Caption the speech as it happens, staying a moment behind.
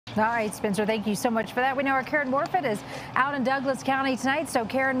All right, Spencer, thank you so much for that. We know our Karen Morfitt is out in Douglas County tonight. So,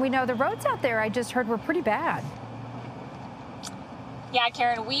 Karen, we know the roads out there, I just heard, were pretty bad. Yeah,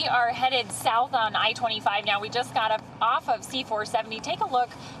 Karen, we are headed south on I-25 now. We just got off of C-470. Take a look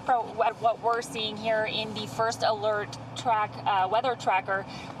at what we're seeing here in the first alert weather tracker.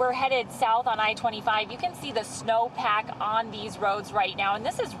 We're headed south on I-25. You can see the snowpack on these roads right now, and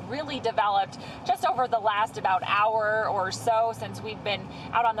this has really developed just over the last about hour or so since we've been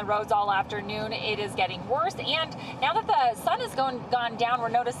out on the roads all afternoon. It is getting worse, and now that the sun has gone down, we're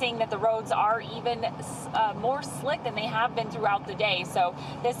noticing that the roads are even more slick than they have been throughout the day. So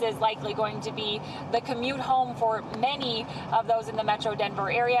this is likely going to be the commute home for many of those in the Metro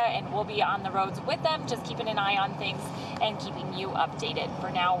Denver area, and we'll be on the roads with them, just keeping an eye on things and keeping you updated. For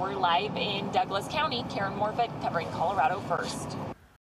now, we're live in Douglas County. Karen Morfitt covering Colorado First.